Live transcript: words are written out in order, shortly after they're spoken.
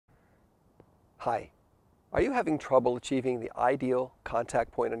Hi, are you having trouble achieving the ideal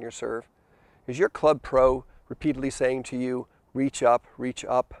contact point on your serve? Is your club pro repeatedly saying to you, reach up, reach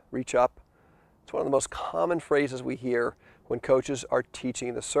up, reach up? It's one of the most common phrases we hear when coaches are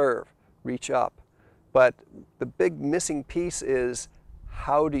teaching the serve, reach up. But the big missing piece is,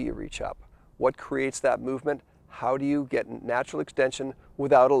 how do you reach up? What creates that movement? How do you get natural extension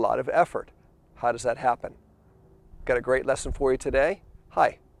without a lot of effort? How does that happen? Got a great lesson for you today.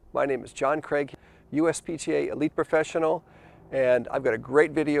 Hi, my name is John Craig, USPTA Elite Professional, and I've got a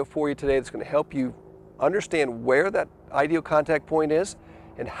great video for you today that's going to help you understand where that ideal contact point is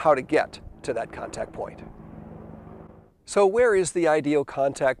and how to get to that contact point. So where is the ideal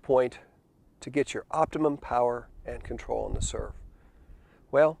contact point to get your optimum power and control on the serve?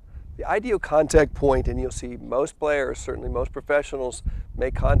 Well, the ideal contact point, and you'll see most players, certainly most professionals,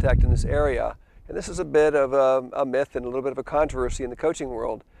 make contact in this area. And this is a bit of a myth and a little bit of a controversy in the coaching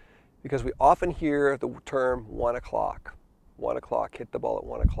world, because we often hear the term 1 o'clock. 1 o'clock, hit the ball at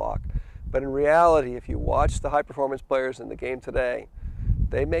 1 o'clock. But in reality, if you watch the high performance players in the game today,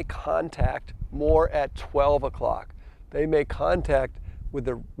 they make contact more at 12 o'clock. They make contact with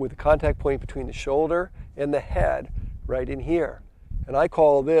the contact point between the shoulder and the head right in here. And I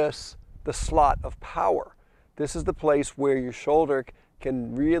call this the slot of power. This is the place where your shoulder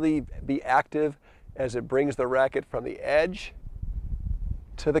can really be active as it brings the racket from the edge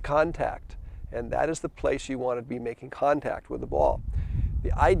to the contact. And that is the place you want to be making contact with the ball.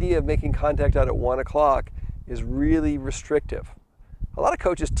 The idea of making contact out at 1 o'clock is really restrictive. A lot of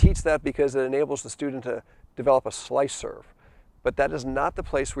coaches teach that because it enables the student to develop a slice serve. But that is not the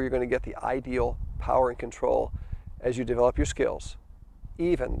place where you're going to get the ideal power and control as you develop your skills.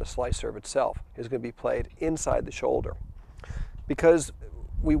 Even the slice serve itself is going to be played inside the shoulder, because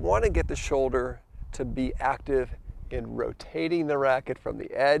we want to get the shoulder to be active in rotating the racket from the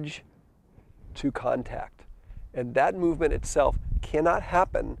edge to contact. And that movement itself cannot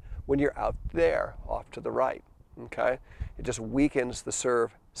happen when you're out there off to the right, okay? It just weakens the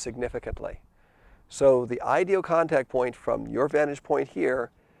serve significantly. So the ideal contact point from your vantage point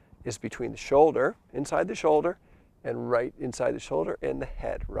here is between the shoulder, inside the shoulder, and right inside the shoulder and the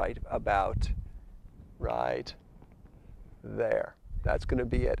head, right about right there. That's going to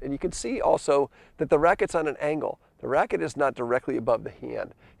be it. And you can see also that the racket's on an angle. The racket is not directly above the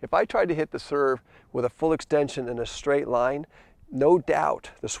hand. If I tried to hit the serve with a full extension in a straight line, no doubt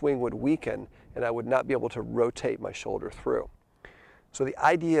the swing would weaken and I would not be able to rotate my shoulder through. So the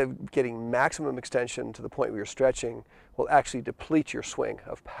idea of getting maximum extension to the point where you're stretching will actually deplete your swing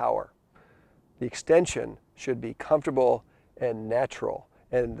of power. The extension should be comfortable and natural,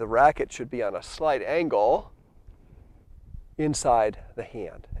 and the racket should be on a slight angle inside the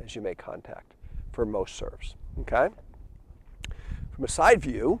hand as you make contact for most serves, okay? From a side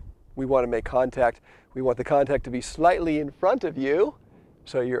view, we want to make contact. We want the contact to be slightly in front of you,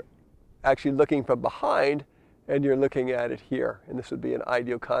 so you're actually looking from behind and you're looking at it here, and this would be an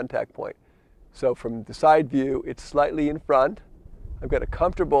ideal contact point. So from the side view, it's slightly in front. I've got a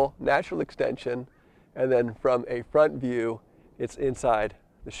comfortable natural extension, and then from a front view, it's inside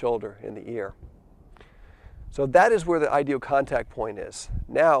the shoulder and the ear. So that is where the ideal contact point is.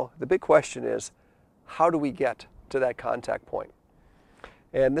 Now, the big question is, how do we get to that contact point?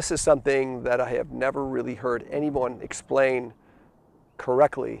 And this is something that I have never really heard anyone explain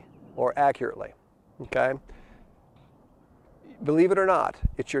correctly or accurately, okay? Believe it or not,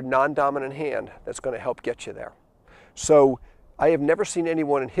 it's your non-dominant hand that's going to help get you there. So I have never seen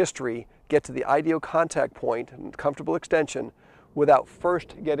anyone in history get to the ideal contact point and comfortable extension without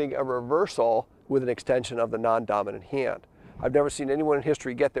first getting a reversal with an extension of the non-dominant hand. I've never seen anyone in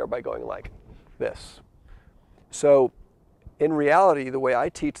history get there by going like this. So in reality, the way I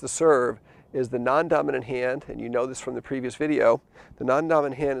teach the serve is the non-dominant hand, and you know this from the previous video, the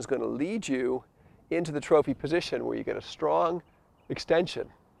non-dominant hand is going to lead you into the trophy position where you get a strong extension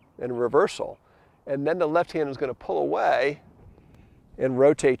and reversal. And then the left hand is going to pull away and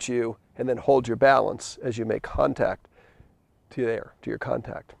rotate you and then hold your balance as you make contact to your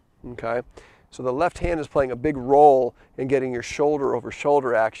contact, okay? So the left hand is playing a big role in getting your shoulder over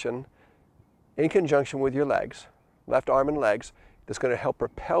shoulder action in conjunction with your legs, left arm and legs, that's going to help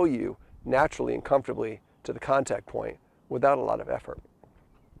propel you naturally and comfortably to the contact point without a lot of effort.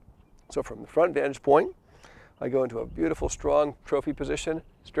 So from the front vantage point, I go into a beautiful, strong trophy position,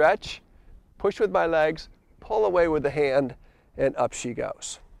 stretch, push with my legs, pull away with the hand, and up she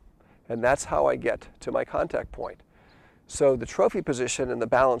goes. And that's how I get to my contact point. So the trophy position and the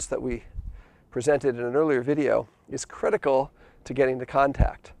balance that we presented in an earlier video is critical to getting to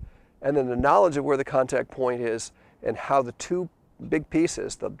contact. And then the knowledge of where the contact point is and how the two big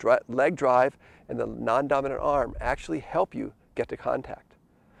pieces, the leg drive and the non-dominant arm, actually help you get to contact.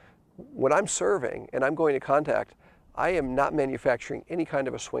 When I'm serving and I'm going to contact, I am not manufacturing any kind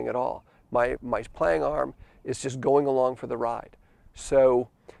of a swing at all. My playing arm is just going along for the ride. So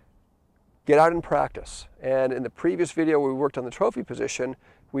get out and practice. And in the previous video where we worked on the trophy position,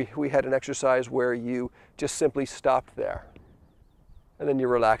 we had an exercise where you just simply stopped there. And then you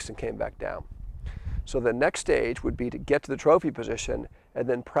relaxed and came back down. So the next stage would be to get to the trophy position and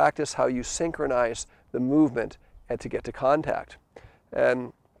then practice how you synchronize the movement and to get to contact.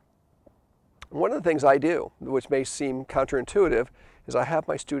 And one of the things I do, which may seem counterintuitive, is I have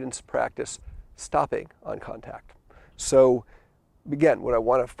my students practice stopping on contact. So again, what I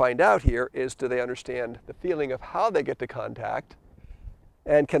want to find out here is, do they understand the feeling of how they get to contact,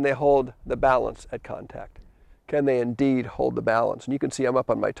 and can they hold the balance at contact? Can they indeed hold the balance? And you can see I'm up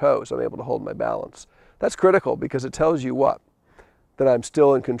on my toes. I'm able to hold my balance. That's critical because it tells you what? That I'm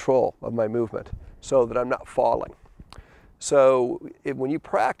still in control of my movement, so that I'm not falling. So when you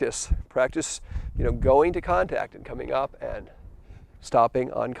practice, going to contact and coming up and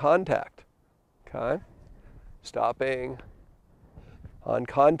stopping on contact. Okay? Stopping on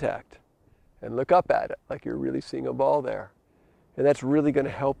contact. And look up at it like you're really seeing a ball there. And that's really going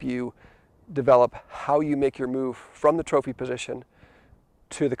to help you develop how you make your move from the trophy position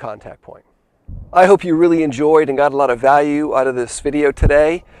to the contact point. I hope you really enjoyed and got a lot of value out of this video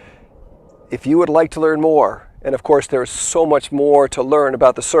today. If you would like to learn more, and of course there's so much more to learn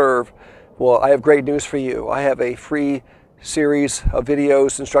about the serve, well, I have great news for you. I have a free series of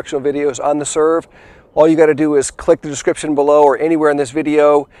videos, instructional videos on the serve. All you got to do is click the description below or anywhere in this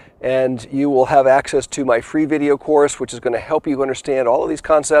video, and you will have access to my free video course, which is going to help you understand all of these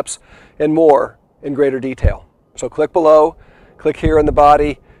concepts and more in greater detail. So click below, click here on the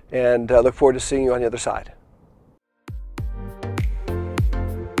body, and look forward to seeing you on the other side.